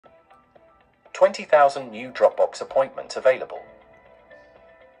20,000 new Dropbox appointments available.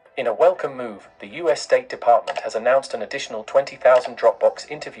 In a welcome move, the U.S. State Department has announced an additional 20,000 Dropbox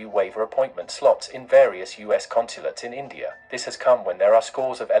interview waiver appointment slots in various U.S. consulates in India. This has come when there are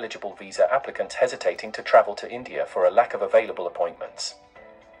scores of eligible visa applicants hesitating to travel to India for a lack of available appointments.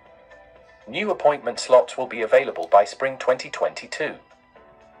 New appointment slots will be available by spring 2022.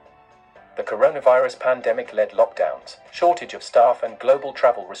 The coronavirus pandemic-led lockdowns, shortage of staff and global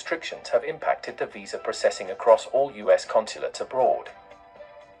travel restrictions have impacted the visa processing across all U.S. consulates abroad.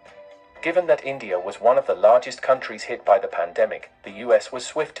 Given that India was one of the largest countries hit by the pandemic, the US was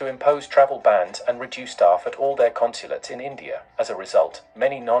swift to impose travel bans and reduce staff at all their consulates in India. As a result,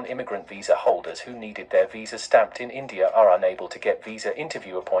 many non-immigrant visa holders who needed their visas stamped in India are unable to get visa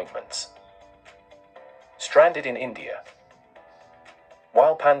interview appointments. Stranded in India.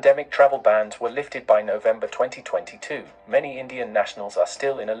 While pandemic travel bans were lifted by November 2022, many Indian nationals are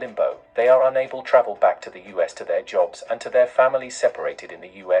still in a limbo. They are unable to travel back to the US to their jobs and to their families separated in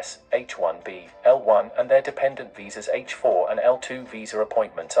the US. H-1B, L-1 and their dependent visas H-4 and L-2 visa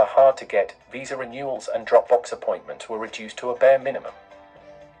appointments are hard to get. Visa renewals and Dropbox appointments were reduced to a bare minimum.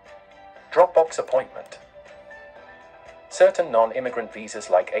 Dropbox appointment. Certain non-immigrant visas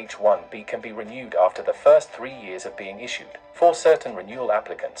like H-1B can be renewed after the first 3 years of being issued. For certain renewal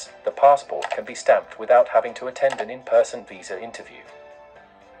applicants, the passport can be stamped without having to attend an in-person visa interview.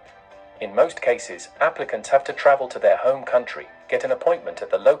 In most cases, applicants have to travel to their home country, get an appointment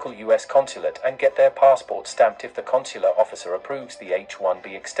at the local US consulate and get their passport stamped if the consular officer approves the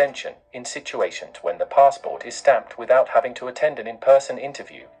H-1B extension. In situations when the passport is stamped without having to attend an in-person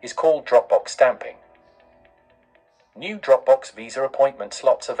interview, is called Dropbox stamping. New Dropbox visa appointment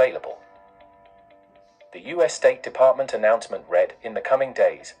slots available. The U.S. State Department announcement read, "In the coming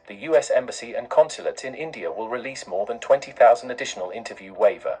days, the U.S. Embassy and consulates in India will release more than 20,000 additional interview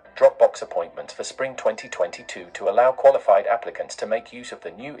waiver Dropbox appointments for spring 2022 to allow qualified applicants to make use of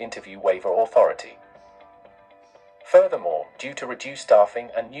the new interview waiver authority." Furthermore, due to reduced staffing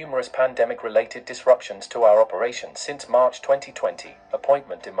and numerous pandemic-related disruptions to our operations since March 2020,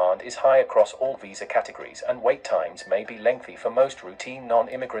 appointment demand is high across all visa categories and wait times may be lengthy for most routine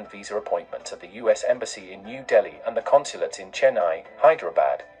non-immigrant visa appointments at the U.S. Embassy in New Delhi and the consulates in Chennai,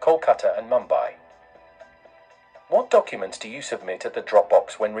 Hyderabad, Kolkata and Mumbai. What documents do you submit at the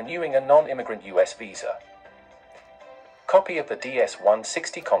Dropbox when renewing a non-immigrant U.S. visa? Copy of the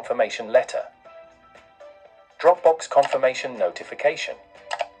DS-160 confirmation letter. Dropbox confirmation notification.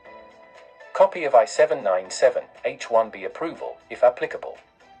 Copy of I-797 H-1B approval, if applicable.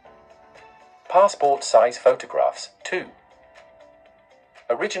 Passport size photographs, 2.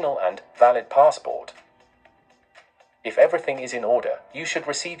 Original and valid passport. If everything is in order, you should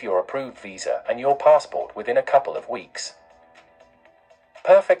receive your approved visa and your passport within a couple of weeks.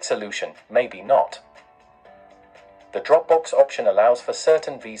 Perfect solution, maybe not. The Dropbox option allows for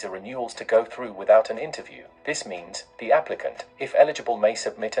certain visa renewals to go through without an interview. This means the applicant, if eligible, may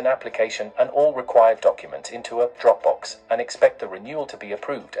submit an application and all required documents into a Dropbox and expect the renewal to be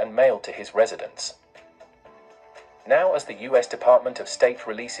approved and mailed to his residence. Now, as the U.S. Department of State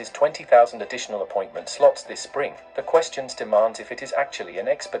releases 20,000 additional appointment slots this spring, the questions demands if it is actually an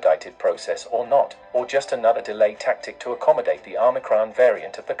expedited process or not, or just another delay tactic to accommodate the Omicron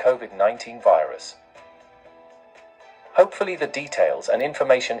variant of the COVID-19 virus. Hopefully the details and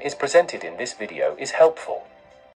information is presented in this video is helpful.